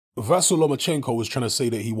Vasyl Lomachenko was trying to say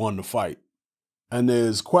that he won the fight. And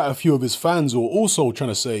there's quite a few of his fans who are also trying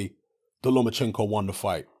to say that Lomachenko won the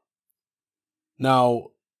fight. Now,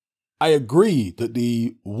 I agree that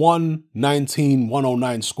the 119-109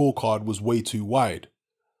 scorecard was way too wide.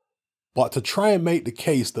 But to try and make the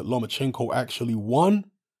case that Lomachenko actually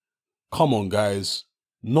won, come on, guys.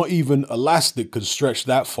 Not even elastic could stretch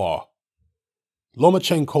that far.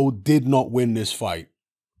 Lomachenko did not win this fight.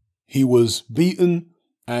 He was beaten,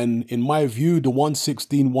 and in my view, the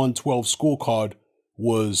 116-112 scorecard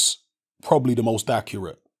was probably the most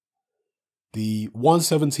accurate. The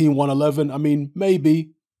 117-111, I mean,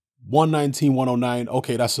 maybe. 119-109,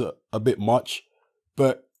 okay, that's a bit much.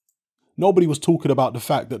 But nobody was talking about the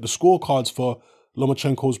fact that the scorecards for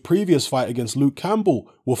Lomachenko's previous fight against Luke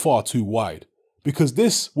Campbell were far too wide. Because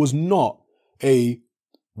this was not a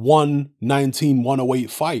 119-108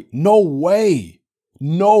 fight. No way.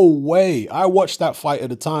 No way. I watched that fight at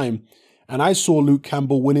the time and I saw Luke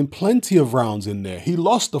Campbell winning plenty of rounds in there. He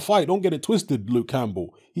lost the fight. Don't get it twisted, Luke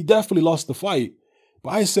Campbell. He definitely lost the fight.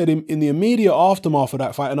 But I said in the immediate aftermath of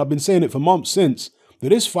that fight, and I've been saying it for months since, that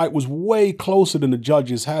this fight was way closer than the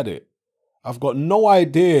judges had it. I've got no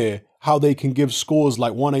idea how they can give scores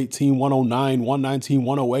like 118, 109, 119,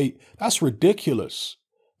 108. That's ridiculous.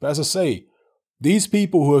 But as I say, these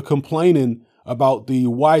people who are complaining about the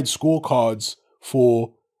wide scorecards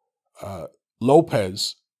for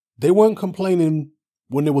Lopez, they weren't complaining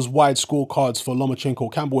when there was wide scorecards for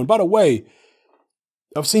Lomachenko Campbell. And by the way,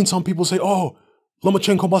 I've seen some people say, oh,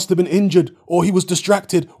 Lomachenko must have been injured or he was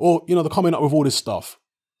distracted or, they're coming up with all this stuff.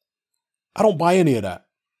 I don't buy any of that.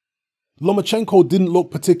 Lomachenko didn't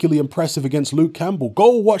look particularly impressive against Luke Campbell.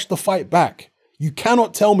 Go watch the fight back. You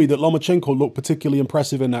cannot tell me that Lomachenko looked particularly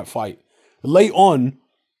impressive in that fight. Late on,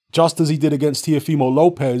 just as he did against Teofimo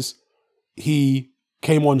Lopez, he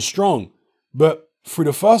came on strong. But through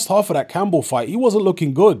the first half of that Campbell fight, he wasn't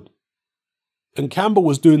looking good. And Campbell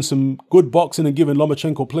was doing some good boxing and giving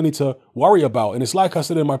Lomachenko plenty to worry about. And it's like I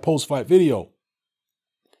said in my post-fight video.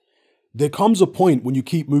 There comes a point when you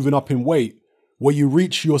keep moving up in weight where you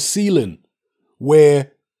reach your ceiling,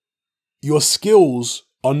 where your skills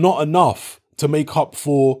are not enough to make up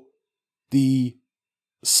for the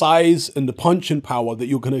size and the punching power that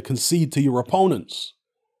you're going to concede to your opponents.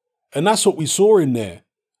 And that's what we saw in there.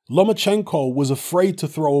 Lomachenko was afraid to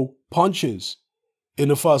throw punches in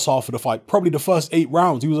the first half of the fight, probably the first 8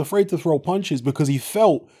 rounds. He was afraid to throw punches because he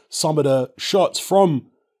felt some of the shots from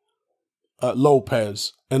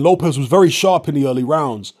Lopez. And Lopez was very sharp in the early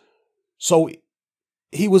rounds. So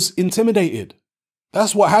he was intimidated.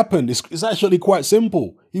 That's what happened. It's actually quite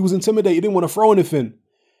simple. He was intimidated. He didn't want to throw anything.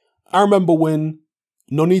 I remember when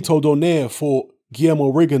Nonito Donaire fought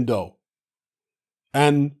Guillermo Rigondeaux.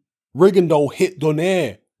 And Rigondeaux hit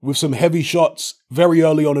Donaire with some heavy shots very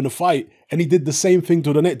early on in the fight. And he did the same thing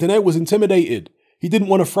to Donaire. Donaire was intimidated. He didn't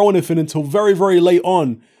want to throw anything until very, very late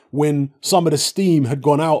on when some of the steam had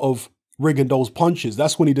gone out of Rigondeaux's punches.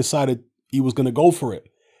 That's when he decided he was going to go for it.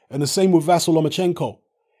 And the same with Vasyl Lomachenko.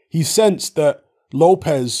 He sensed that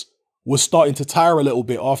Lopez was starting to tire a little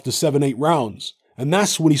bit after 7-8 rounds. And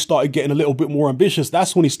that's when he started getting a little bit more ambitious.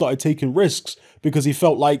 That's when he started taking risks because he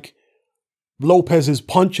felt like Lopez's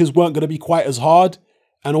punches weren't going to be quite as hard.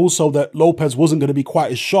 And also that Lopez wasn't going to be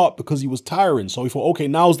quite as sharp because he was tiring. So he thought, okay,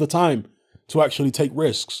 now's the time to actually take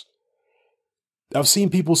risks. I've seen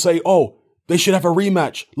people say, oh, they should have a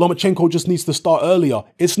rematch. Lomachenko just needs to start earlier.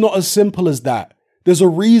 It's not as simple as that. There's a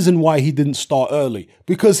reason why he didn't start early.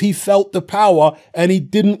 Because he felt the power and he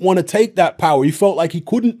didn't want to take that power. He felt like he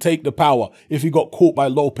couldn't take the power if he got caught by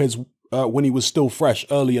Lopez when he was still fresh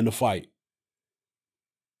early in the fight.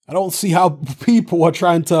 I don't see how people are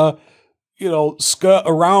trying to skirt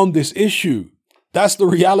around this issue. That's the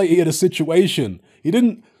reality of the situation. He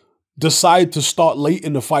didn't decide to start late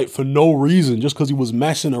in the fight for no reason, just because he was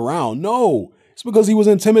messing around. No, it's because he was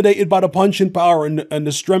intimidated by the punching power and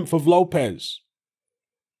the strength of Lopez.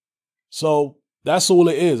 So that's all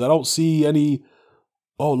it is. I don't see any,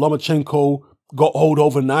 Lomachenko got hold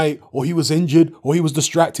overnight, or he was injured, or he was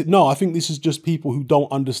distracted. No, I think this is just people who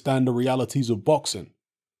don't understand the realities of boxing.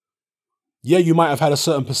 Yeah, you might have had a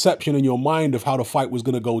certain perception in your mind of how the fight was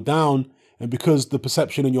going to go down. And because the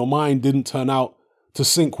perception in your mind didn't turn out to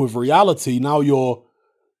sync with reality, now you're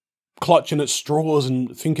clutching at straws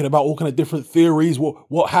and thinking about all kind of different theories.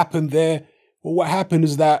 What happened there? Well, what happened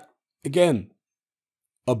is that, again,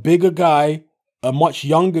 a bigger guy, a much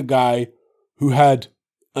younger guy who had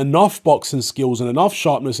enough boxing skills and enough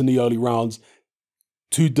sharpness in the early rounds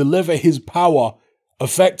to deliver his power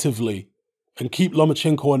effectively and keep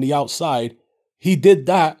Lomachenko on the outside, he did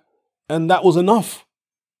that, and that was enough.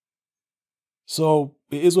 So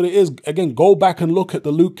it is what it is. Again, go back and look at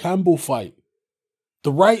the Luke Campbell fight.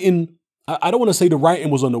 The writing, I don't want to say the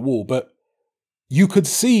writing was on the wall, but you could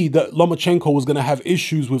see that Lomachenko was going to have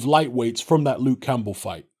issues with lightweights from that Luke Campbell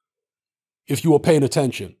fight, if you were paying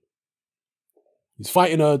attention. He's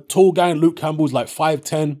fighting a tall guy, and Luke Campbell's like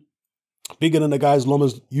 5'10", bigger than the guys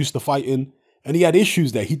Loma's used to fighting, and he had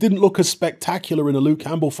issues there. He didn't look as spectacular in a Luke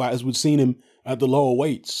Campbell fight as we'd seen him at the lower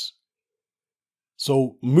weights.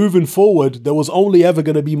 So moving forward, there was only ever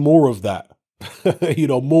going to be more of that.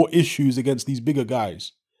 More issues against these bigger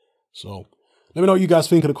guys. So let me know what you guys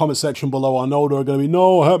think in the comment section below. I know there are going to be,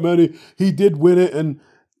 no, Hatman, he did win it and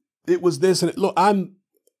it was this. And look, I'm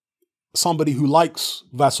somebody who likes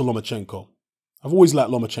Vasyl Lomachenko. I've always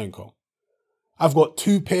liked Lomachenko. I've got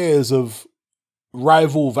 2 pairs of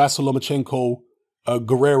rival Vasyl Lomachenko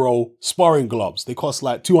Guerrero sparring gloves. They cost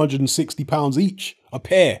like 260 pounds each, a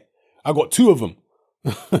pair. I got 2 of them.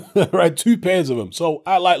 Right, 2 pairs of them. So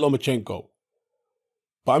I like Lomachenko.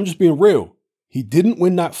 But I'm just being real. He didn't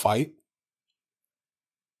win that fight.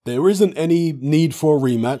 There isn't any need for a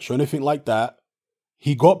rematch or anything like that.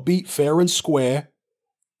 He got beat fair and square.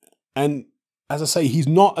 And as I say, he's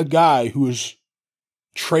not a guy who is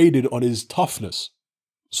traded on his toughness.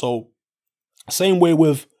 So same way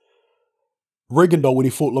with Rigondeaux when he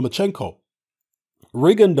fought Lomachenko.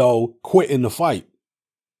 Rigondeaux quit in the fight.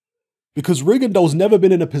 Because Rigondeaux's never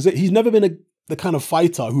been in a position, he's never been the kind of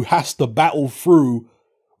fighter who has to battle through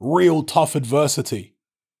real tough adversity.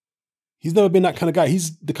 He's never been that kind of guy.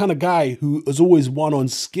 He's the kind of guy who has always won on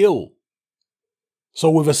skill. So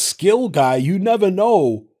with a skill guy, you never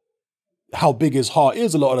know how big his heart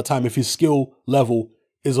is a lot of the time if his skill level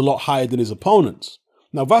is a lot higher than his opponent's.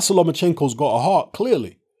 Now, Vasyl Lomachenko's got a heart,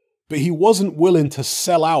 clearly, but he wasn't willing to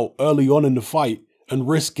sell out early on in the fight and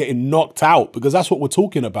risk getting knocked out, because that's what we're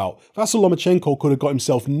talking about. Vasyl Lomachenko could have got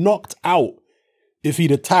himself knocked out if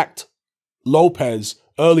he'd attacked Lopez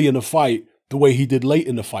early in the fight the way he did late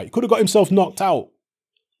in the fight. Could have got himself knocked out.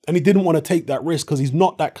 And he didn't want to take that risk because he's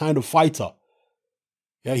not that kind of fighter.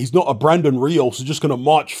 Yeah, he's not a Brandon Rios who's just going to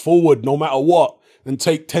march forward no matter what and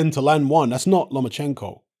take 10 to land 1. That's not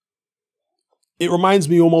Lomachenko. It reminds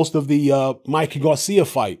me almost of the Mikey Garcia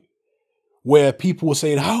fight, where people were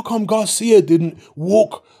saying, how come Garcia didn't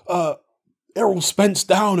walk Errol Spence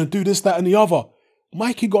down and do this, that, and the other?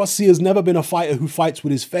 Mikey Garcia's never been a fighter who fights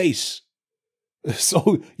with his face.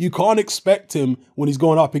 So you can't expect him, when he's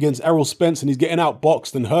going up against Errol Spence and he's getting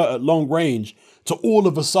outboxed and hurt at long range, to all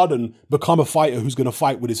of a sudden become a fighter who's going to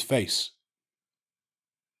fight with his face.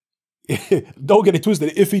 Don't get it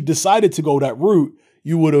twisted. If he decided to go that route,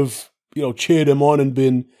 you would have, cheered him on and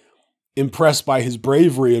been impressed by his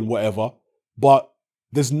bravery and whatever. But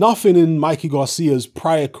there's nothing in Mikey Garcia's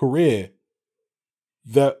prior career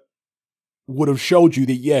that would have showed you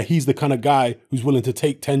that, yeah, he's the kind of guy who's willing to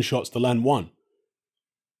take 10 shots to land 1.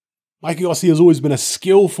 Mikey Garcia's always been a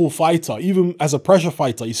skillful fighter. Even as a pressure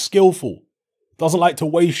fighter, he's skillful. Doesn't like to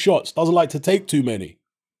waste shots. Doesn't like to take too many.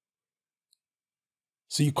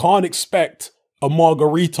 So you can't expect a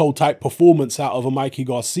Margarito type performance out of a Mikey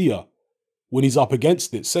Garcia when he's up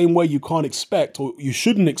against it. Same way you can't expect, or you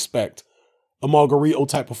shouldn't expect, a Margarito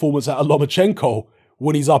type performance out of Lomachenko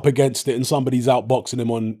when he's up against it and somebody's outboxing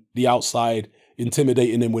him on the outside,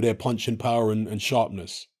 intimidating him with their punching power and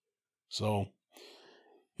sharpness. So,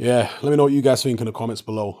 yeah, let me know what you guys think in the comments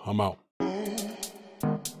below. I'm out.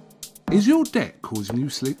 Is your debt causing you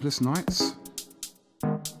sleepless nights?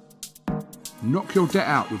 Knock your debt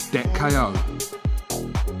out with Debt KO.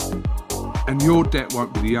 And your debt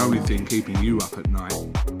won't be the only thing keeping you up at night.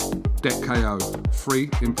 Debt KO, free,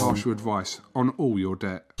 impartial advice on all your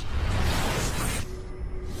debt.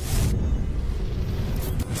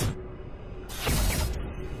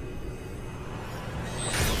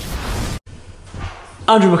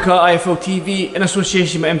 Andrew McCart, IFL TV, in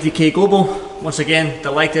association with MTK Global. Once again,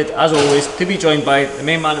 delighted, as always, to be joined by the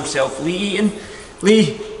main man himself, Lee Eaton.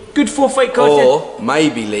 Lee, good 4-fight card. Or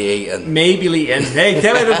maybe Lee Eaton. Maybe Lee Eaton. Hey,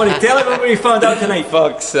 tell everybody you found out tonight.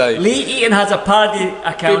 Fuck's sake. Lee Eaton has a parody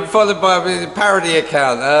account. Been followed by a parody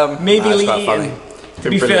account. Maybe Lee Lee Eaton. Funny. To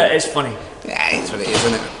be fair, it's funny. Yeah, it's what it is,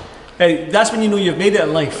 isn't it? Hey, that's when you know you've made it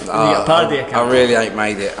in life, when you get a parody account. I really ain't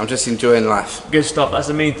made it. I'm just enjoying life. Good stuff, that's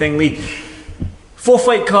the main thing, Lee.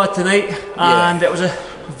 4-fight card tonight, and it was a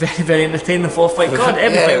very, very entertaining 4-fight card.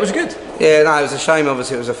 Every fight was good. Yeah, no, it was a shame.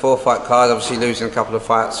 Obviously, it was a 4-fight card. Obviously, losing a couple of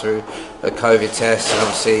fights through a COVID test, and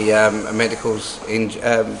obviously medicals and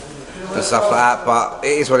stuff like that. But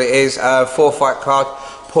it is what it is. 4-fight card.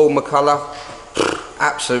 Paul McCullough,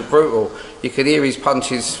 absolute brutal. You could hear his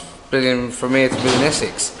punches spilling from here to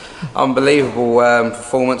Essex. Unbelievable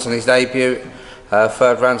performance on his debut.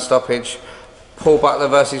 3rd round stoppage. Paul Butler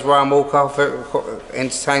versus Ryan Walker, very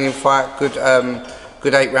entertaining fight.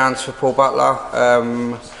 Good 8 rounds for Paul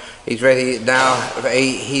Butler. He's ready now.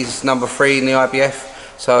 He's number 3 in the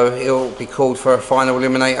IBF, so he'll be called for a final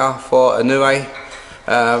eliminator for Inoue.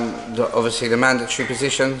 Obviously the mandatory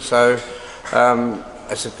position, so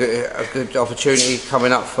it's a good opportunity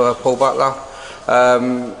coming up for Paul Butler.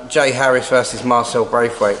 Jay Harris versus Marcel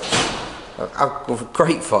Braithwaite. A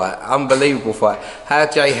great fight, unbelievable fight. How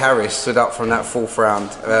Jay Harris stood up from that 4th round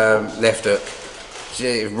left hook,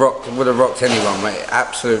 would have rocked anyone, mate.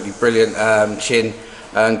 Absolutely brilliant chin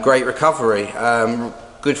and great recovery.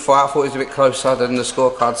 Good fight. I thought it was a bit closer than the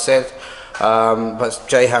scorecard said, but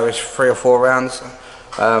Jay Harris 3 or 4 rounds.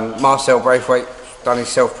 Marcel Braithwaite done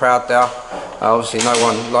himself proud there. Obviously no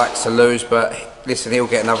one likes to lose, but listen, he'll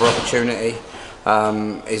get another opportunity.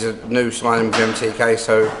 He's a new signing with MTK,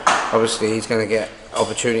 so obviously he's going to get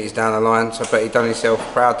opportunities down the line. So, but he's done himself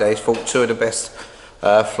proud there. He's fought 2 of the best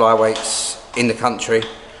flyweights in the country,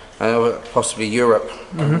 possibly Europe,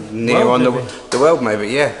 near on the world maybe.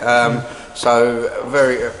 Yeah. So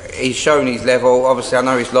he's shown his level. Obviously, I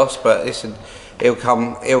know he's lost, but listen, he'll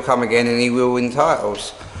come again, and he will win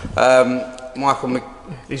titles.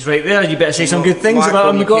 He's right there. You better say some good things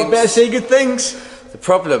about him. You better say good things. The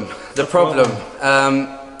problem,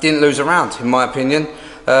 didn't lose a round, in my opinion.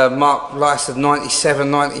 Mark Lyster 97,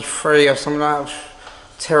 93 or something like that.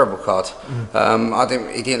 Terrible card.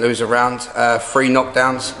 He didn't lose a round. 3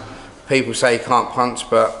 knockdowns. People say he can't punch,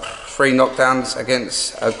 but 3 knockdowns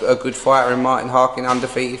against a good fighter in Martin Harkin,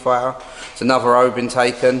 undefeated fighter. It's another O been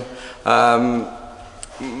taken.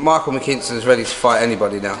 Michael McKinson is ready to fight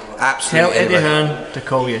anybody now. Absolutely. Tell Eddie Hearn to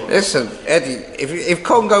call you. Listen, Eddie, if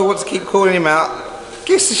Congo wants to keep calling him out,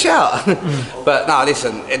 give us a shout. But no,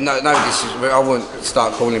 listen, I wouldn't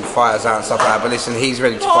start calling fighters out and stuff like that, but listen, he's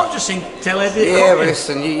ready to fight. I'm just saying, tell Eddie. Yeah, but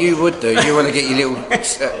listen, you would do. You want to get your little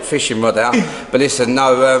fishing rod out. But listen,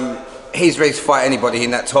 no, he's ready to fight anybody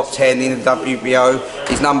in that top 10 in the WBO.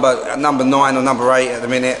 He's number 9 or number 8 at the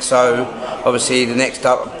minute, so obviously the next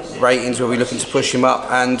up ratings we'll be looking to push him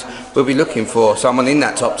up, and we'll be looking for someone in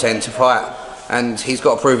that top 10 to fight. And he's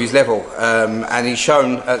got to prove his level, and he's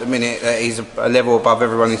shown at the minute that he's a level above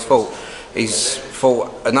everyone he's fought. He's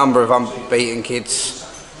fought a number of unbeaten kids.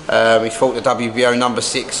 He fought the WBO number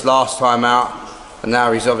 6 last time out, and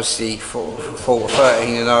now he's obviously fought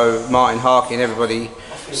 13-0 Martin Harkin. Everybody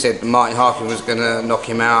said Martin Harkin was going to knock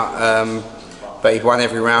him out, but he won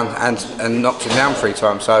every round and knocked him down 3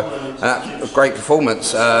 times. So a great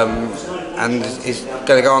performance, and he's going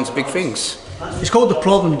to go on to big things. It's called The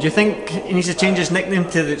Problem. Do you think he needs to change his nickname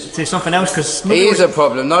to something else? Because he is a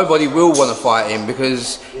problem. Nobody will want to fight him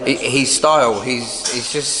because his style.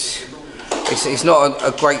 He's just. It's not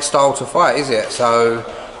a great style to fight, is it? So,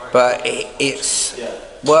 but it's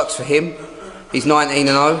works for him. He's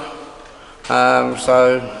 19-0.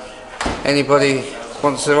 So anybody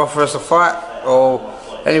wants to offer us a fight, or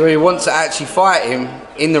anybody wants to actually fight him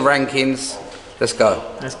in the rankings, let's go.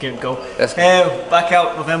 Let's give it a go. Let's go. Back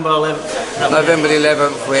out November 11th. November the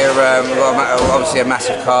 11th, we've got obviously a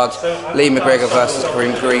massive card. Lee McGregor versus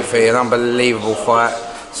Karim Griffey, an unbelievable fight.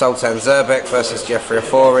 Sultan Zerbek versus Jeffrey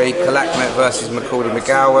Ofori. Kalakmet versus McCauley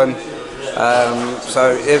McGowan.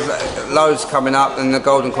 So there's loads coming up, and the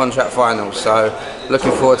Golden Contract Finals. So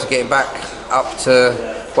looking forward to getting back up to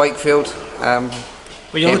Wakefield.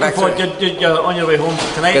 Well, you're looking forward. You're on your way home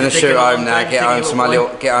tonight. Going to shoot home now. Get home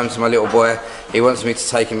to my little boy. He wants me to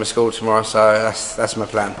take him to school tomorrow, so that's my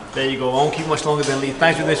plan. There you go. I won't keep much longer than Lee.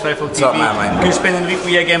 Thanks for this, Rifle TV. Top man, mate. Good spending the week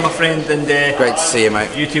with you again, my friend. And great to see you,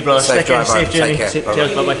 mate. You too, brother. Safe drive home. Safe journey. Take care.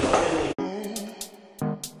 Cheers. Bye-bye.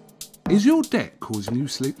 Is your debt causing you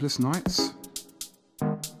sleepless nights?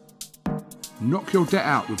 Knock your debt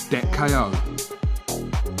out with Debt KO.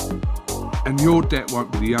 And your debt won't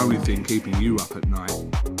be the only thing keeping you up at night.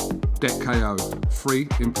 Debt KO. Free,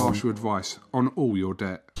 impartial advice on all your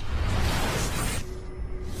debt.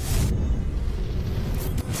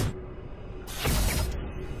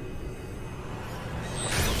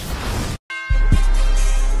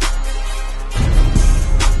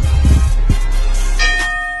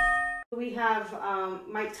 We have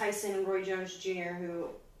Mike Tyson and Roy Jones Jr., who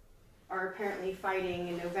are apparently fighting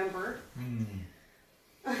in November.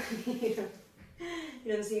 He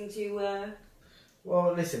doesn't seem to...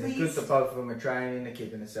 Well, listen, it's good that both of them are training, they're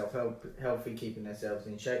keeping themselves healthy, keeping themselves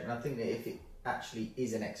in shape, and I think that if it actually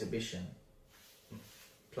is an exhibition,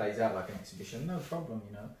 plays out like an exhibition, no problem,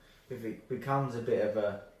 you know. If it becomes a bit of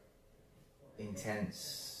a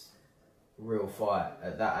intense, real fight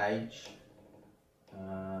at that age,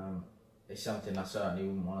 it's something I certainly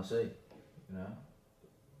wouldn't want to see, you know.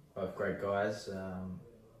 Both great guys.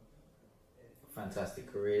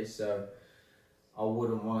 fantastic careers. So I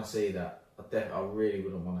wouldn't want to see that. I really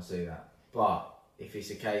wouldn't want to see that. But if it's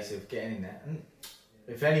a case of getting in there, and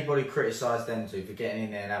if anybody criticised them two for getting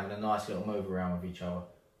in there and having a nice little move around with each other,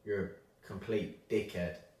 you're a complete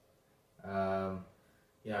dickhead.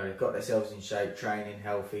 You know, they've got themselves in shape, training,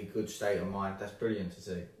 healthy, good state of mind. That's brilliant to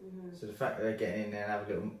see. So the fact that they're getting in there and have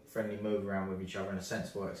a little friendly move around with each other in a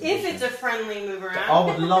sensible exhibition. If it's a friendly move around. I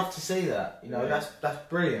would love to see that. You know, that's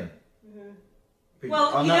brilliant.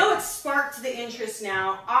 Well, you know it's sparked the interest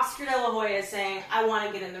now. Oscar De La Hoya is saying, I want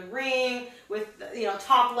to get in the ring with, you know,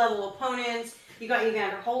 top level opponents. You got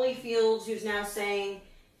Evander Holyfield, who's now saying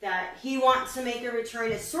that he wants to make a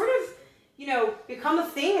return. It's sort of, you know, become a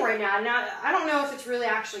thing right now. Now, I don't know if it's really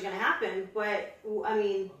actually going to happen, but, I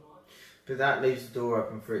mean... But that leaves the door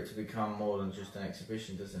open for it to become more than just an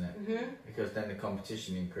exhibition, doesn't it? Because then the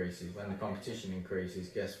competition increases. When the competition increases,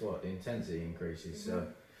 guess what? The intensity increases. So,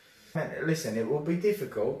 listen, it will be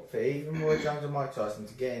difficult for even Roy Jones and Mike Tyson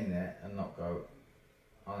to get in there and not go,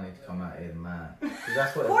 I need to come out here the man. Because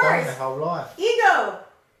that's what they've done their whole life. Ego!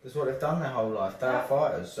 That's what they've done their whole life. They're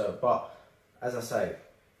fighters. So, but, as I say,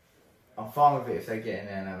 I'm fine with it if they get in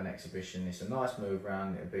there and have an exhibition. It's a nice move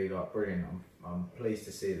round. It'll be like brilliant. I'm pleased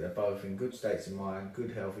to see that they're both in good states of mind,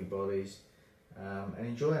 good healthy bodies, and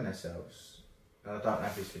enjoying themselves. And I don't know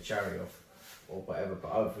if it's for charity or whatever, but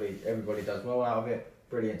hopefully everybody does well out of it.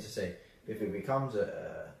 Brilliant to see. If it becomes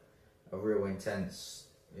a real intense,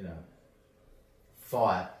 you know,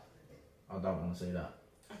 fight, I don't want to see that.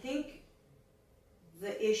 I think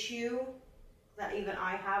the issue that even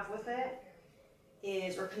I have with it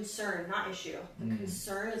is, or concern, not issue. The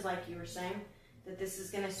concern is, like you were saying, that this is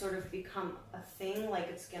going to sort of become a thing, like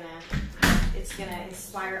it's gonna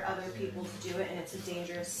inspire other people to do it, and it's a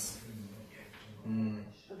dangerous,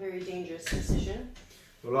 a very dangerous decision.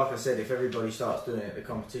 Well, like I said, if everybody starts doing it, the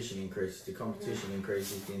competition increases. The competition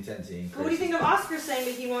increases, the intensity increases. What do you think of Oscar saying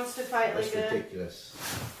that he wants to fight That's like ridiculous.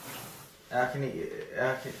 How can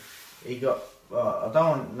he got? Well, I don't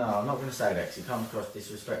want. No, I'm not going to say that because it comes across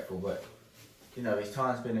disrespectful. But you know, his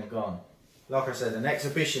time's been and gone. Like I said, an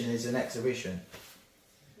exhibition is an exhibition.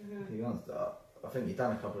 He wants that. I think he's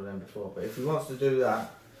done a couple of them before, but if he wants to do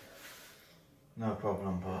that, no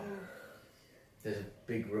problem. But there's a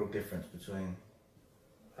big, real difference between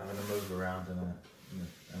having a move around and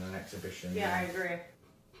an exhibition. Yeah, I agree.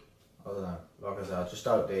 I don't know. Like I said, I just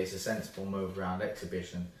hope that it's a sensible move around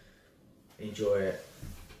exhibition. Enjoy it,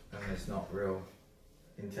 and there's not real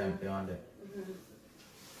intent behind it.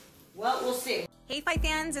 Well, we'll see. Hey Fight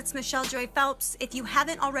fans, it's Michelle Joy Phelps. If you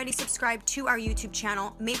haven't already subscribed to our YouTube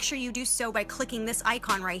channel, make sure you do so by clicking this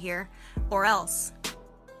icon right here, or else.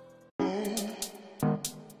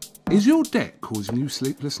 Is your debt causing you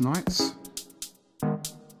sleepless nights?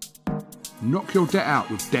 Knock your debt out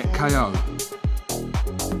with Debt KO.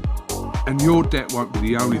 And your debt won't be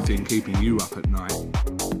the only thing keeping you up at night.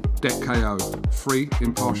 Debt KO, free,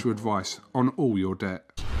 impartial advice on all your debt.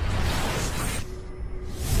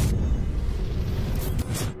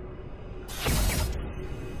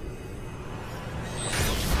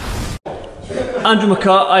 Andrew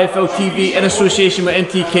McCart, IFL TV, in association with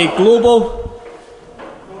MTK Global.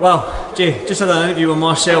 Well, Jay, just had an interview with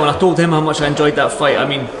Marcel and I told him how much I enjoyed that fight. I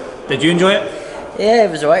mean, did you enjoy it? Yeah,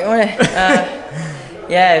 it was alright, wasn't it?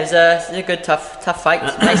 Yeah, it was a good, tough fight.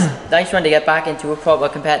 Nice one to get back into a proper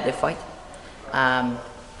competitive fight.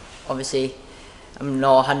 Obviously, I'm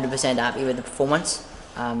not 100% happy with the performance.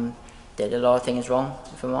 Did a lot of things wrong,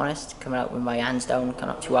 if I'm honest. Coming out with my hands down, coming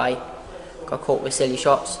up too high. Got caught with silly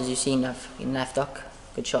shots, as you've seen. I've been left hook.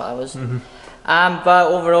 Good shot that was.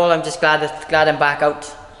 But overall, I'm just glad I'm back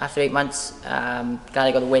out after 8 months. Glad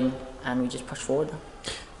I got a win, and we just pushed forward.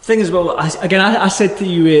 Thing is, well, I said to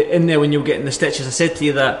you in there when you were getting the stitches, I said to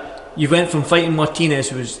you that you went from fighting Martinez,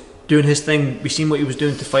 who was doing his thing, we seen what he was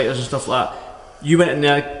doing to fighters and stuff like that. You went in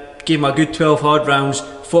there, gave him a good 12 hard rounds,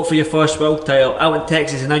 fought for your first world title out in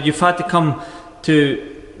Texas, and now you've had to come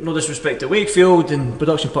to, no disrespect to Wakefield and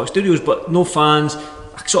Production Park Studios, but no fans,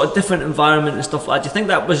 a sort of different environment and stuff like that. Do you think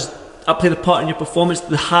that played a part in your performance,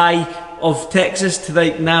 the high of Texas to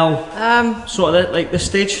like now, sort of like this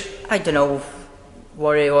stage? I don't know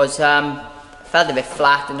what it was. Felt a bit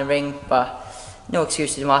flat in the ring, but no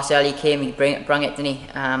excuses. Marcel, he came, he brought it, didn't he?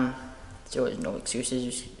 So there's no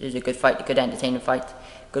excuses. It was a good fight, a good entertaining fight.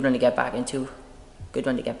 Good one to get back into. Good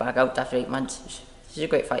one to get back out after 8 months. It was a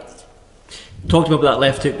great fight. Talked about that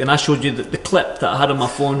left hook, and I showed you the clip that I had on my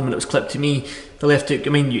phone when it was clipped to me. The left hook, I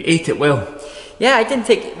mean, you ate it well. Yeah, I didn't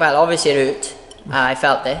think, well, obviously it hurt. I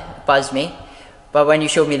felt it buzzed me. But when you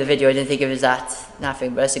showed me the video, I didn't think it was that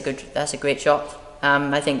nothing. But that's a great shot.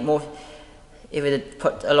 I think it would have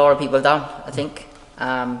put a lot of people down, I think.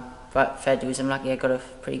 But fair dues, I'm lucky I got a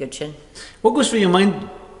pretty good chin. What goes through your mind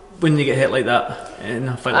when you get hit like that in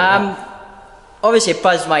a fight like that? Obviously it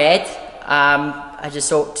buzzed my head. I just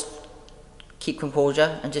thought, keep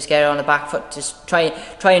composure and just get it on the back foot. Just try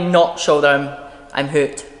and not show that I'm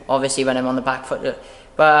hurt, obviously, when I'm on the back foot.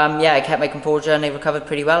 But yeah, I kept my composure and I recovered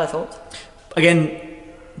pretty well, I thought. Again,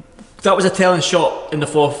 that was a telling shot in the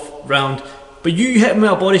 4th round, but you hit him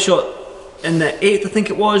with a body shot in the 8th, I think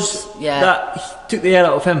it was. Yeah. That took the air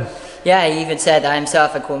out of him. Yeah, he even said that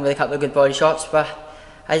himself. I caught him with a couple of good body shots, but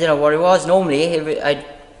I don't know what it was. Normally, I'd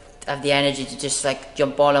have the energy to just like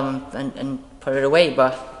jump on him and put it away,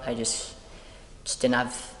 but I just didn't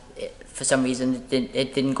have it. For some reason,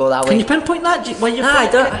 it didn't go that way. Can you pinpoint that?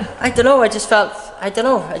 I don't know. I just felt. I don't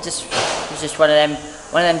know. It was just one of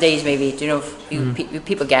them days, maybe. Do you know?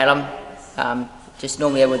 People get them. Just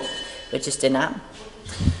normally it just didn't happen.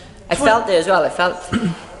 I felt it as well. I felt.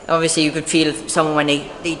 Obviously, you could feel someone when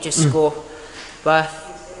they just score, but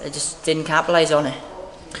I just didn't capitalise on it.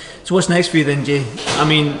 So what's next for you then, Jay? I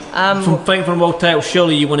mean, from fighting for a world title,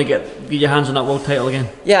 surely you want to get your hands on that world title again?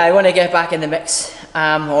 Yeah, I want to get back in the mix.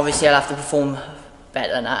 Obviously, I'll have to perform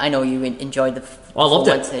better than that. I know you enjoyed the I loved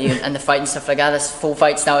it. And the fight and stuff like that. There's 4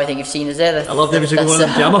 fights now I think you've seen, is there? I loved every single one of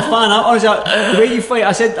them, Jay. I'm a fan. Honestly, the way you fight,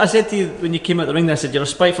 I said to you when you came out the ring, I said, you're a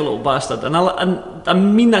spiteful little bastard. And I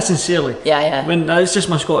mean that sincerely. Yeah. When it's just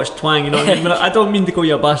my Scottish twang, you know what I mean? I don't mean to call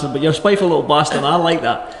you a bastard, but you're a spiteful little bastard, and I like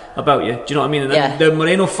that about you. Do you know what I mean? And yeah. The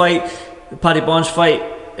Moreno fight, the Paddy Barnes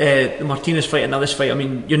fight, the Martinez fight, and now this fight, I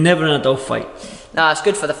mean, you're never in a dull fight. No, it's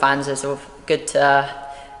good for the fans. It's a good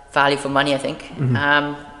value for money, I think.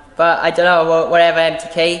 But I don't know, whatever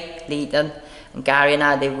MTK, Leaton and Gary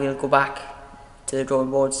and they will go back to the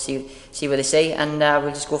drawing board, see what they say, and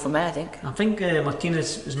we'll just go from there, I think. I think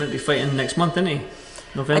Martinez is meant to be fighting next month, isn't he?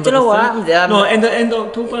 November. I don't know what happened. No, end of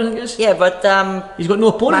October, I think it is. Yeah, but he's got no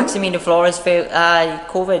opponent. Maximino Flores failed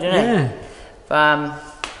COVID, didn't it? Yeah. But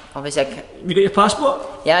obviously, you got your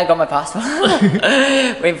passport? Yeah, I got my passport.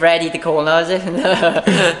 We're ready to call now, is it?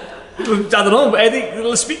 I don't know, but Eddie,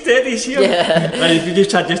 let's speak to Eddie, he's here. Yeah. You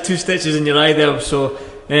just had just 2 stitches in your eye there, so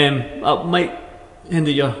it might hinder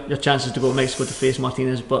your chances to go to Mexico to face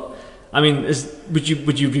Martinez. But I mean, would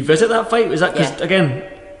you revisit that fight? Is that because again,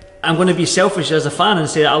 I'm going to be selfish as a fan and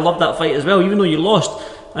say I love that fight as well, even though you lost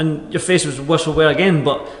and your face was worse for wear again.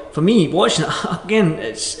 But for me, watching it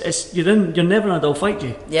again, you're never in a dull fight,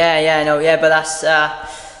 Jay. Yeah, I know. Yeah, but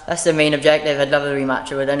that's the main objective. I'd love a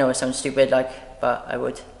rematch. I know it sounds stupid, but I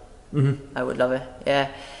would. I would love it. Yeah,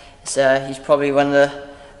 he's probably one of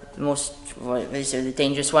the most the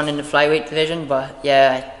dangerous one in the flyweight division. But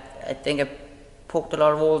yeah, I think I poked a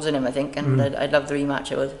lot of holes in him. I think, and I'd love the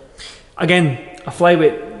rematch. I would. Again, a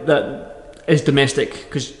flyweight that is domestic,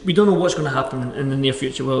 because we don't know what's going to happen in the near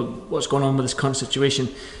future. Well, what's going on with this current situation?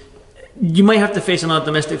 You might have to face another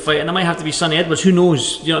domestic fight, and it might have to be Sonny Edwards. Who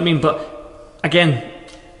knows? You know what I mean? But again,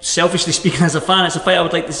 selfishly speaking, as a fan, it's a fight I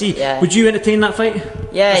would like to see. Yeah. Would you entertain that fight?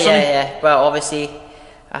 Yeah. Well, obviously,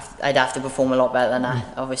 I'd have to perform a lot better than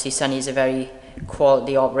that. Obviously, Sonny's a very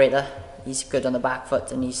quality operator. He's good on the back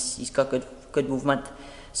foot, and he's got good movement.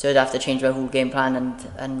 So I'd have to change my whole game plan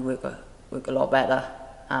and work a lot better.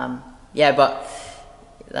 But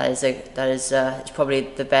that is it's probably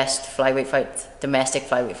the best domestic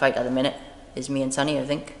flyweight fight at the minute. Is me and Sonny, I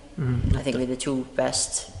think. I think we're the 2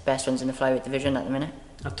 best ones in the flyweight division at the minute.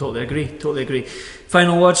 I totally agree.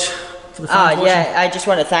 Final words for the fans watching? I just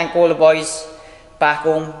want to thank all the boys back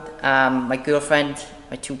home. My girlfriend,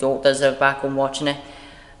 my 2 daughters are back home watching it.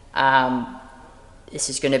 This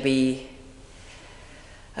is going to be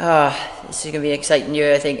an exciting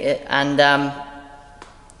year, I think. And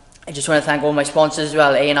I just want to thank all my sponsors as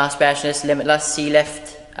well: A&R Specialist, Limitless,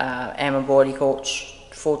 Sealift, Emma Body Coach,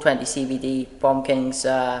 420 CBD, Bomb Kings.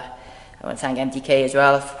 I want to thank MTK as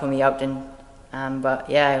well for putting me out in. But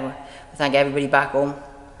yeah, I want to thank everybody back home,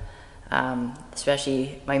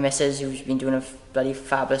 especially my missus, who's been doing a bloody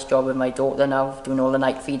fabulous job with my daughter now, doing all the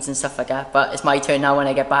night feeds and stuff like that. But it's my turn now when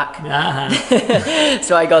I get back.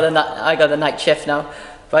 So I got the night shift now.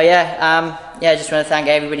 But I just want to thank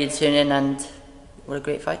everybody to tune in, and what a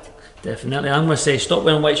great fight. Definitely. I'm going to say stop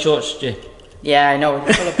wearing white shorts, Jay. Yeah, I know,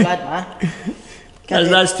 full of blood, man.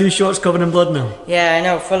 That's 2 shorts covered in blood now. Yeah, I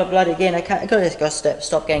know, full of blood again. I gotta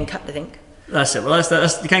stop getting cut, I think. That's it. Well,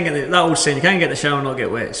 that's you can't get that old saying. You can't get the shower and not get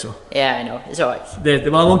wet. So yeah, I know. It's alright.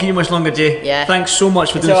 Well, I won't keep you much longer, Jay. Yeah. Thanks so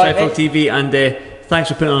much for doing Cypher TV, and thanks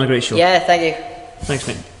for putting on a great show. Yeah, thank you. Thanks,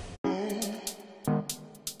 mate.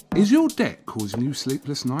 Is your debt causing you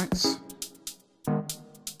sleepless nights?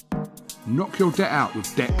 Knock your debt out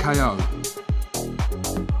with Debt KO.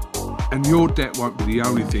 And your debt won't be the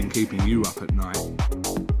only thing keeping you up at night.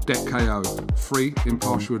 Debt KO, free,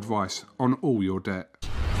 impartial advice on all your debt.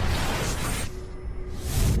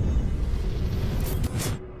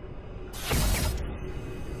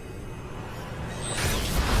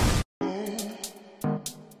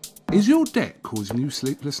 Is your debt causing you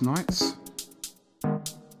sleepless nights?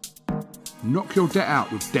 Knock your debt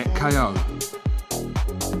out with Debt KO.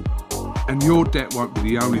 And your debt won't be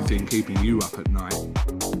the only thing keeping you up at night.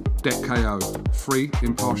 Debt KO, free,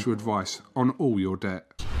 impartial advice on all your debt.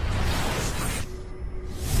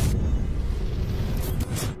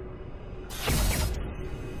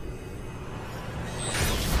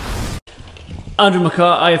 Andrew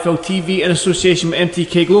McCart, IFL TV in association with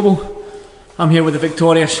MTK Global. I'm here with the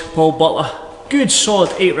victorious Paul Butler. Good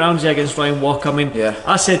solid 8 rounds there against Ryan Walker. I mean, yeah.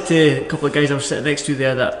 I said to a couple of guys I was sitting next to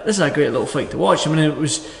there that this is a great little fight to watch. I mean, it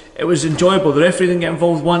was enjoyable. The referee didn't get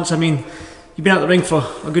involved once. I mean, you've been out the ring for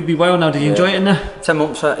a good wee while now. Did you enjoy it in there? 10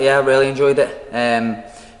 months, yeah, I really enjoyed it. A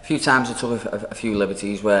few times I took a few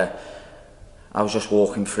liberties where I was just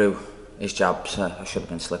walking through his jabs. I should have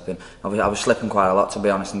been slipping. I was slipping quite a lot, to be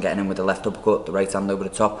honest, and getting in with the left uppercut, the right hand over the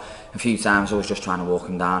top. A few times I was just trying to walk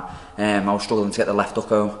him down. I was struggling to get the left hook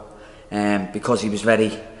home because he was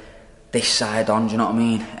very this side on, do you know what I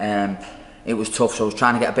mean? It was tough, so I was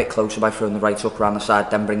trying to get a bit closer by throwing the right hook around the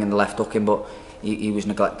side, then bringing the left hook in, but he was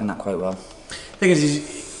neglecting that quite well. The thing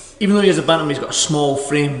is, even though he has a bantam, he's got a small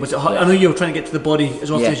frame. Was it hard? I know you were trying to get to the body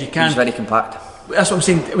as often as you can. He's very compact. That's what I'm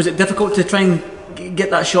saying. Was it difficult to try and get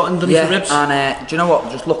that shot underneath the ribs? And do you know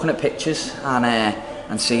what? Just looking at pictures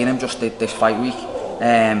and seeing him just this fight week,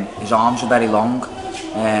 his arms were very long,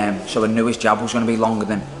 so I knew his jab was going to be longer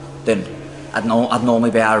than I'd normally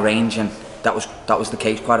be out of range, and that was the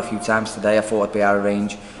case quite a few times today. I thought I'd be out of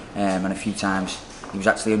range, and a few times he was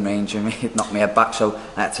actually in range and it knocked my head back, so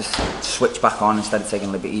I had to switch back on instead of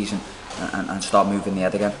taking liberties and start moving the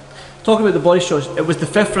head again. Talking about the body shots, it was the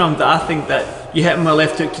 5th round that I think that you hit him with a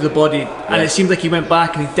left hook to the body, and it seemed like he went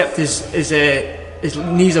back and he dipped his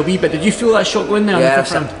knees a wee bit. Did you feel that shot going there in the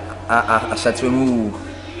 5th round? I said to him, ooh,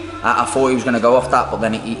 I thought he was going to go off that, but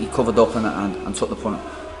then he covered up and took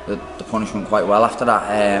the punishment quite well after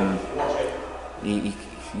that. He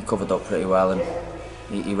covered up pretty well and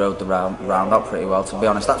he rode the round out pretty well, to be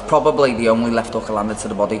honest. That's probably the only left hook I landed to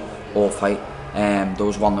the body all fight. There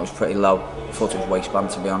was one that was pretty low. I thought it was waistband,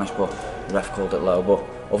 to be honest, but the ref called it low. But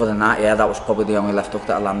other than that, yeah, that was probably the only left hook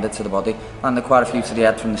that I landed to the body. Landed quite a few to the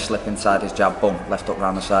head from the slip inside his jab, boom, left hook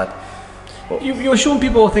round the side. But you were showing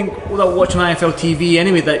people, I think, without watching IFL TV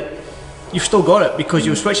anyway, that you've still got it because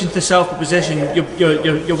you were switching to self position.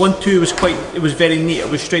 Your 1-2 was very neat. It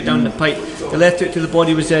was straight down the pipe. The left hook to the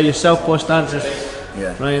body was there. Your southpaw stances,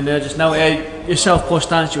 Ryan there just now. Your southpaw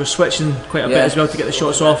stance, you were switching quite a bit as well to get the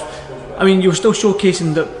shots off. I mean, you were still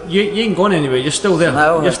showcasing that you ain't gone anywhere. You're still there.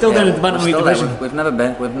 No, you're still there in the bantamweight division. We've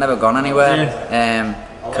never gone anywhere.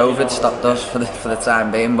 COVID stopped us for the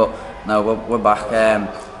time being, but no, we're back.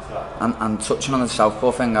 And touching on the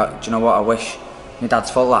southpaw thing, do you know what? I wish my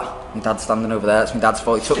dad's fault that. My dad's standing over there. It's my dad's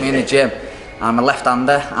fault. He took me in the gym. I'm a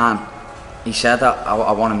left-hander, and he said that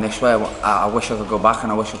I want him this way. I wish I could go back,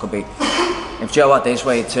 and I wish I could be. If Joe had this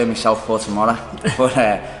way, he'd turn me southpaw tomorrow. But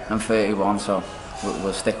I'm 31, so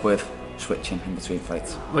we'll stick with switching in between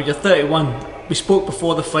fights. Well, you're 31. We spoke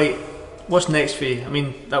before the fight. What's next for you? I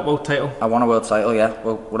mean, that world title? I want a world title, yeah.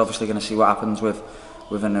 We're obviously going to see what happens with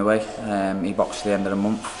Inoue. He boxes at the end of the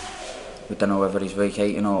month. We don't know whether he's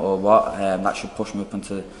vacating or what. That should push me up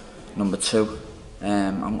into number 2.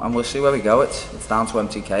 And we'll see where we go. It's down to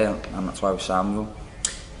MTK, and that's why we signed with him.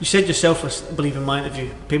 You said yourself, I believe in my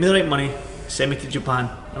interview, pay me the right money, send me to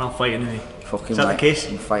Japan, and I'll fight anyway. Fucking is that right. the case?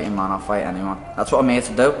 I'm fighting, man. I'll fight anyone. That's what I'm here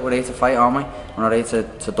to do. We're here to fight, aren't we? We're not here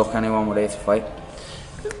to duck anyone. We're here to fight.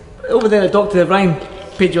 Over there, Dr. Ryan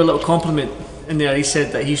paid you a little compliment in there. He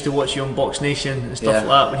said that he used to watch you on Box Nation and stuff like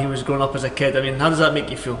that when he was growing up as a kid. I mean, how does that make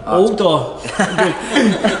you feel? Old or good?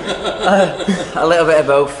 A little bit of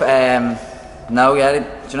both. No, yeah.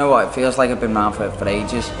 Do you know what? It feels like I've been around for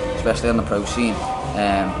ages, especially on the pro scene.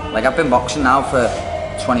 Like I've been boxing now for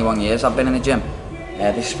 21 years. I've been in the gym.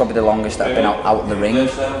 This is probably the longest that I've been out of the ring,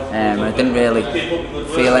 and I didn't really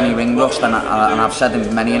feel any ring rust. And I've said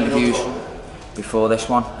in many interviews before this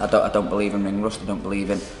one, I don't believe in ring rust. I don't believe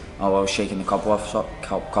in I was shaking the cobwebs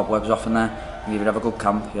off in there. You have a good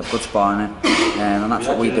camp, you have good sparring, and that's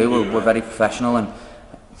what we do. We're very professional, and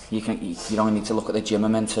you don't need to look at the gym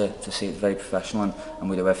I'm in to see it's very professional, and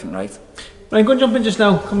we do everything right. Ryan, go and jump in just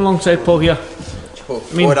now. Come alongside Paul here. Cool.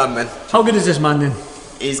 Well done, man. How good is this man then?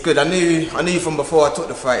 He's good. I knew from before I took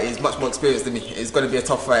the fight. He's much more experienced than me. It's going to be a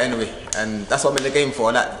tough fight anyway, and that's what I'm in the game for.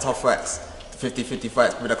 I like the tough fights. 50-50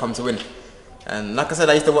 fights that come to win. And like I said,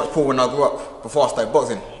 I used to watch Paul when I grew up, before I started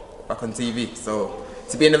boxing, back on TV. So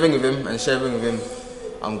to be in the ring with him and share the ring with him,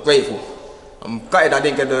 I'm grateful. I'm gutted I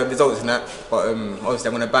didn't get the results in that, but obviously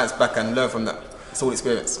I'm going to bounce back and learn from that. It's all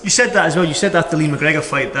experience. You said that as well. You said after the Lee McGregor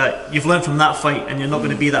fight that you've learned from that fight and you're not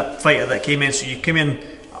going to be that fighter that came in. So you came in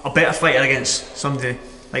a better fighter against somebody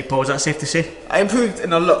like Paul. Is that safe to say? I improved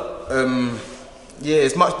in a lot. Yeah,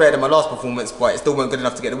 it's much better than my last performance, but it still weren't good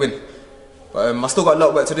enough to get the win. But I still got a lot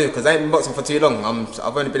of work to do because I ain't been boxing for too long.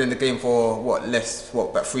 I've only been in the game for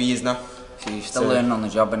about 3 years now. So he's still learning on the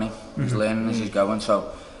job, isn't he? He's learning as he's going.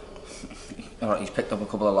 So he's picked up a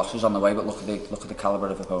couple of losses on the way, but look at the calibre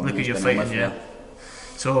of opponent. Look at your fighting, yeah.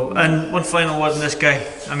 So, and one final word on this guy.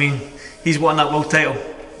 I mean, he's won that world title.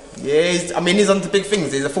 Yeah, he's on to big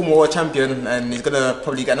things. He's a former world champion, and he's gonna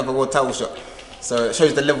probably get another world title shot. So it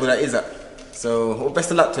shows the level that he's at. So well,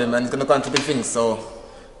 best of luck to him, and he's gonna go into big things. So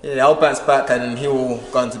yeah, I'll bounce back, and he will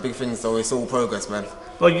go into big things. So it's all progress, man.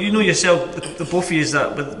 Well, you know yourself, the both of you, is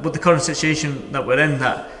that with the current situation that we're in,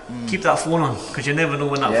 that keep that phone on, because you never know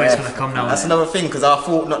when that fight's gonna come now. That's another thing, because I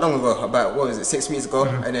fought not long ago, about 6 weeks ago,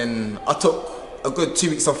 and then I took a good 2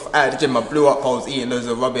 weeks off out of the gym. I blew up, I was eating loads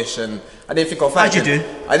of rubbish, and I didn't think I'll fight. How'd you do?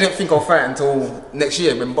 I didn't think I'll fight until next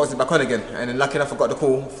year when boxing back on again. And then lucky enough I got the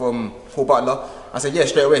call from Paul Butler. I said yeah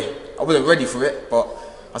straight away. I wasn't ready for it, but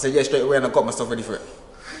I said yeah straight away, and I got myself ready for it.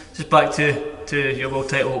 Just back to your world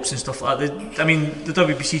title hopes and stuff like that. I mean, the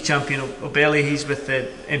WBC champion O'Bailey, he's with the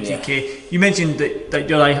MTK. Yeah. You mentioned that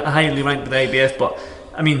you're highly ranked with the IBF, but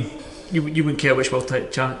I mean, you wouldn't care which world title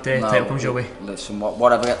comes your way. Listen,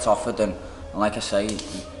 whatever gets offered, and like I say,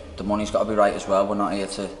 the money's got to be right as well. We're not here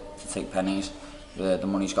to take pennies. The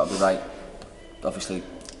money's got to be right. Obviously,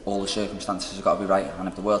 all the circumstances have got to be right, and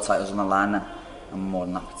if the world title's on the line, then I'm more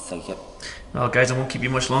than happy to take it. Well, guys, I won't keep you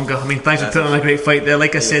much longer. I mean, thanks for putting on a great fight there.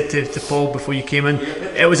 Like I said to Paul before you came in,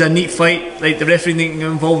 it was a neat fight. Like, the referee didn't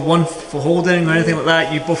get involved one for holding or anything like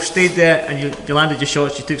that. You both stayed there and you landed your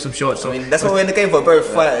shots. You took some shots. So I mean, that's what we're in the game for. Both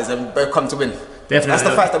fighters and both come to win. Definitely. That's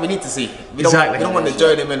the fight that we need to see. We don't want the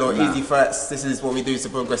journeyman or easy fights. This is what we do to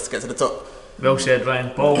progress to get to the top. Well said, Ryan.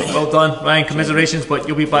 Paul, well done. Ryan, commiserations, but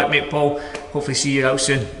you'll be back, mate. Paul, hopefully see you out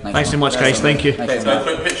soon. Thanks so much, guys. Thank you. Thanks, man.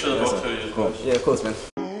 Quick picture of the box for you. Yeah, of course, man.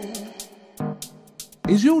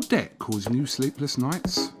 Is your debt causing you sleepless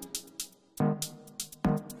nights?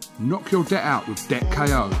 Knock your debt out with Debt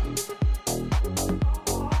KO.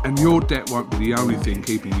 And your debt won't be the only thing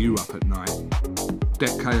keeping you up at night.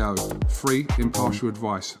 Debt KO, free, impartial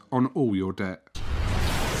advice on all your debt.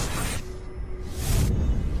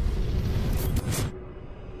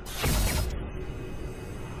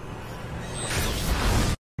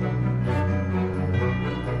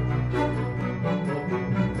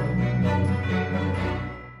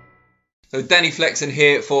 So Danny Flexen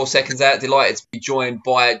here for Seconds Out. Delighted to be joined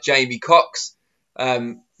by Jamie Cox.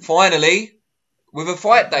 Finally, with a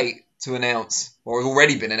fight date to announce, or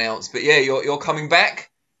already been announced. But yeah, you're coming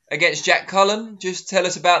back against Jack Cullen. Just tell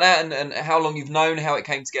us about that and how long you've known, how it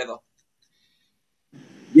came together.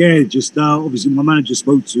 Yeah, just obviously my manager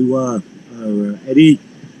spoke to Eddie,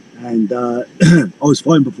 and I was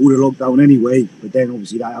fine before the lockdown anyway. But then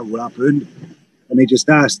obviously that all happened, and they just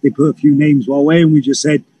asked. They put a few names our way, and we just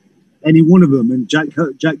said any one of them, and Jack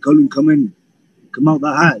Cullen come out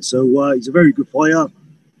that hat. So he's a very good fighter.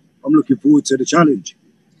 I'm looking forward to the challenge.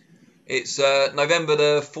 It's November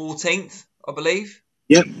the 14th, I believe.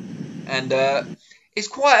 Yep. And it's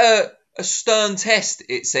quite a stern test,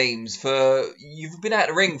 it seems. For you've been out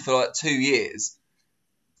of the ring for like 2 years.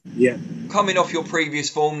 Yeah. Coming off your previous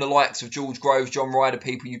form, the likes of George Groves, John Ryder,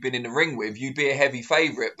 people you've been in the ring with, you'd be a heavy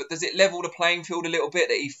favourite. But does it level the playing field a little bit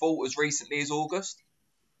that he fought as recently as August?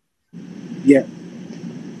 Yeah.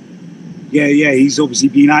 He's obviously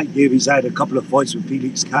been active. He's had a couple of fights with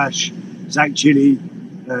Felix Cash, Zach Chili,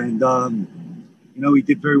 and he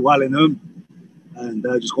did very well in them, and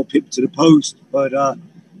just got pipped to the post. But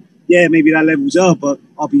maybe that levels up. But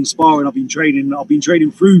I've been sparring, I've been training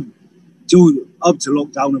through up to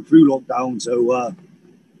lockdown and through lockdown. So I'm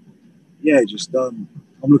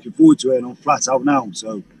looking forward to it, and I'm flat out now.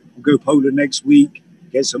 So I'll go Poland next week,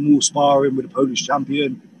 get some more sparring with the Polish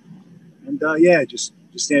champion, and just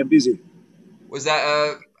staying busy. Was that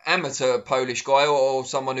an amateur Polish guy or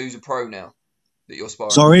someone who's a pro now that you're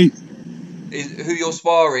sparring? Sorry? Who you're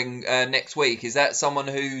sparring next week, is that someone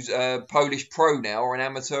who's a Polish pro now or an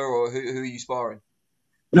amateur, or who are you sparring?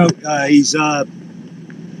 No, he's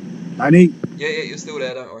Danny. Yeah, you're still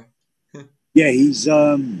there, don't worry. Yeah, he's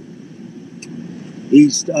I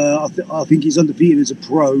think he's undefeated as a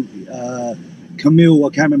pro. Camille, I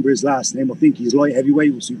can't remember his last name. I think he's light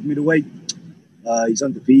heavyweight or super middleweight. He's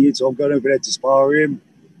undefeated, so I'm going over there to spar him.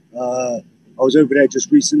 I was over there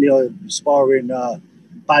just recently. I was sparring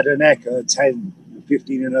Badanek,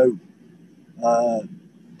 10-15-0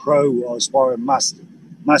 pro. I was sparring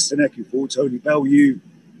Masternek, who fought Tony Bellew.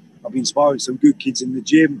 I've been sparring some good kids in the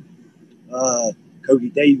gym, Cody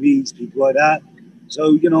Davies, people like that.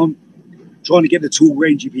 So, you know, I'm trying to get the tall,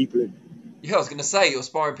 rangy people in. Yeah, I was going to say, you're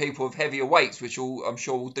sparring people with heavier weights, which I'm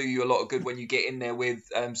sure will do you a lot of good when you get in there with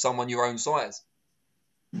someone your own size.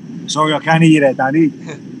 Sorry, I can't hear that, Danny.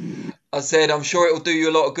 I said, I'm sure it will do you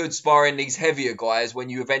a lot of good sparring these heavier guys when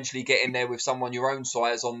you eventually get in there with someone your own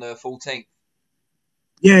size on the 14th.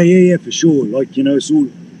 Yeah, for sure. Like, you know, it's all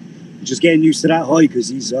just getting used to that height because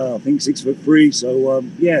he's, I think, 6'3". So,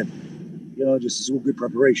 yeah, you know, just it's all good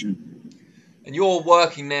preparation. And you're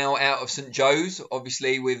working now out of St. Joe's,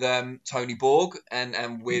 obviously, with Tony Borg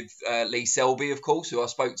and with Lee Selby, of course, who I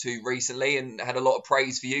spoke to recently and had a lot of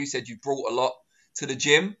praise for you, said you brought a lot to the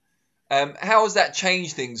gym. How has that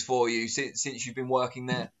changed things for you since you've been working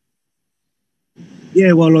there?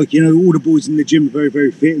 Yeah, well, like, you know, all the boys in the gym are very,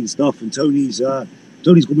 very fit and stuff. And Tony's got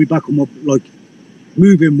me back on my, like,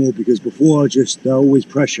 moving more because before I just always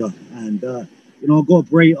pressure. And, you know, I've got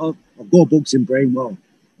a boxing brain. Well,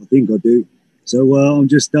 I think I do. So I'm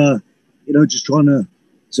just, you know, just trying to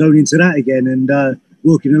zone into that again and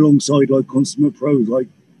working alongside, like, consummate pros like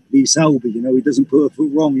Lee Selby. You know, he doesn't put a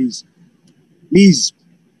foot wrong. Lee's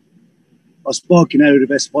I spar Canelo, the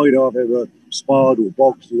best fighter I've ever sparred or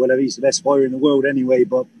boxed or whatever. He's the best fighter in the world anyway.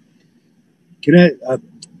 But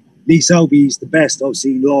Lee Selby is the best I've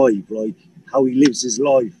seen live. Like how he lives his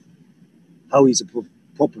life, how he's a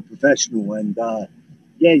proper professional. And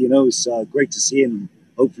yeah, you know, it's great to see him.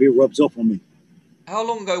 Hopefully it rubs off on me. How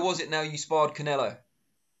long ago was it now you sparred Canelo?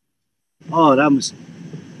 Oh, that was,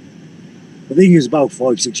 I think it was about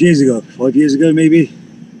 5 years ago maybe.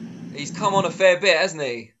 He's come on a fair bit, hasn't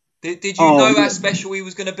he? Did you know how special he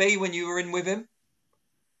was going to be when you were in with him?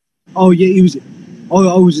 Oh yeah, he was.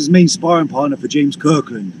 I was his main sparring partner for James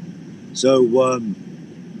Kirkland, so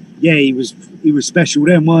yeah, he was special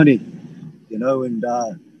then, wasn't he? You know, and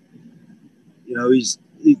you know he's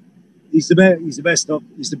the best. He's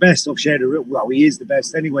the best I've shared the ring. Well, he is the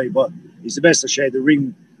best anyway, but he's the best I've shared the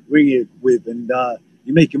ring with. And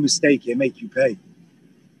you make a mistake, he'll make you pay.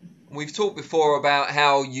 We've talked before about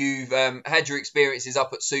how you've had your experiences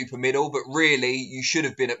up at super middle, but really you should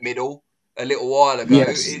have been at middle a little while ago.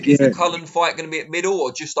 Yes, is the Cullen fight going to be at middle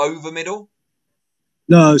or just over middle?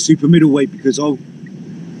 No, super middleweight because I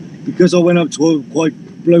went up to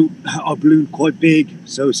I ballooned quite big,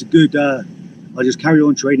 so it's a good. I just carry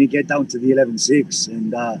on training, get down to the 11.6,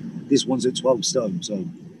 and this one's at 12 stone. So,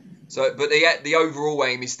 but the overall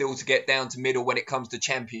aim is still to get down to middle when it comes to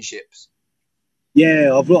championships.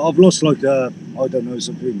 Yeah, I've lost like I don't know,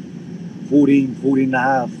 something 14 and a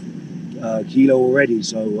half kilo already.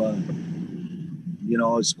 So you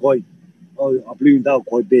know, I ballooned out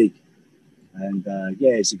quite big, and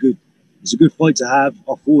yeah, it's a good fight to have.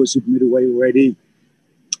 I fought at super middleweight already.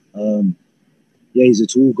 Yeah, he's a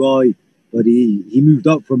tall guy, but he moved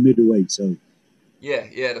up from middleweight. So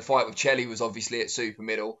yeah, the fight with Chelly was obviously at super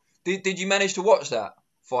middle. Did you manage to watch that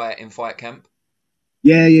fight in Fight Camp?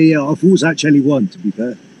 Yeah. I thought Chelly won, to be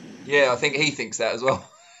fair. Yeah, I think he thinks that as well.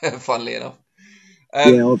 Funnily enough.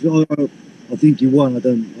 Yeah, I think he won. I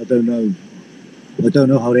don't know. I don't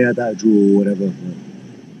know how they had that draw or whatever.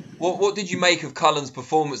 But. What did you make of Cullen's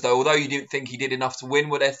performance, though? Although you didn't think he did enough to win,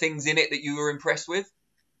 were there things in it that you were impressed with?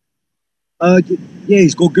 Yeah,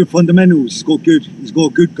 he's got good fundamentals. He's got a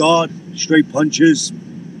good guard, straight punches.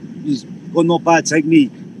 He's got not bad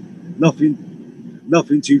technique.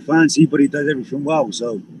 Nothing too fancy, but he does everything well.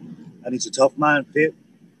 So, and he's a tough man, fit.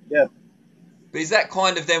 Yeah. But is that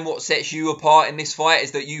kind of then what sets you apart in this fight?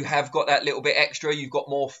 Is that you have got that little bit extra? You've got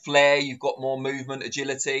more flair. You've got more movement,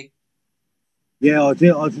 agility. Yeah, I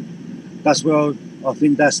think that's where I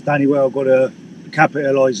think that's Danny where I've got to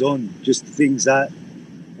capitalise on. Just the things that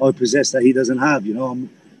I possess that he doesn't have. You know,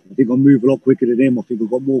 I think I move a lot quicker than him. I think I've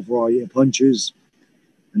got more variety of punches,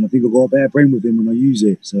 and I think I've got a better brain with him when I use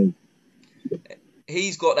it. So.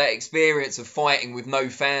 He's got that experience of fighting with no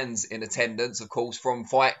fans in attendance, of course, from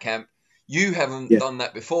Fight Camp. You haven't done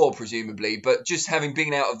that before, presumably, but just having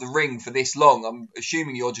been out of the ring for this long, I'm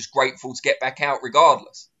assuming you're just grateful to get back out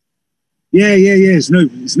regardless. Yeah. It's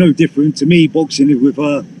no different to me boxing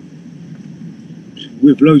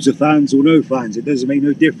with loads of fans or no fans. It doesn't make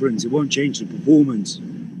no difference. It won't change the performance,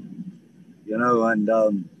 you know. And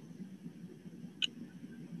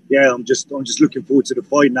yeah, I'm just looking forward to the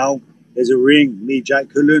fight now. There's a ring, me, Jack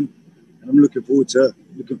Cullen, and I'm looking forward to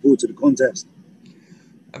the contest.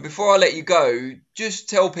 And before I let you go, just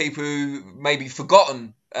tell people who maybe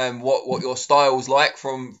forgotten what your style's like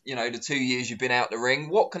from, you know, the 2 years you've been out the ring.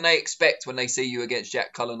 What can they expect when they see you against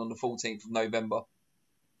Jack Cullen on the 14th of November?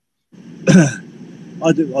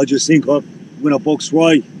 I just think when I box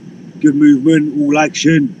right, good movement, all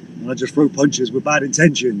action, and I just throw punches with bad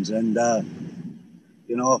intentions. And,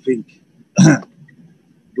 you know, I think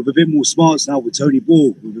with a bit more smarts now with Tony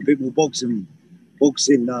Ball, with a bit more boxing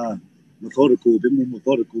methodical, a bit more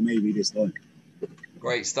methodical maybe this time.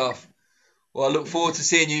 Great stuff. Well, I look forward to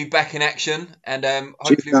seeing you back in action, and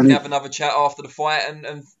hopefully we can have another chat after the fight,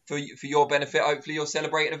 and for your benefit, hopefully you're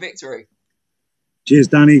celebrating a victory. Cheers,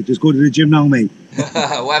 Danny. Just go to the gym now, mate.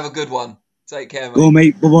 Well, have a good one. Take care, mate. Go,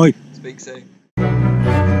 mate. Bye-bye. Speak soon.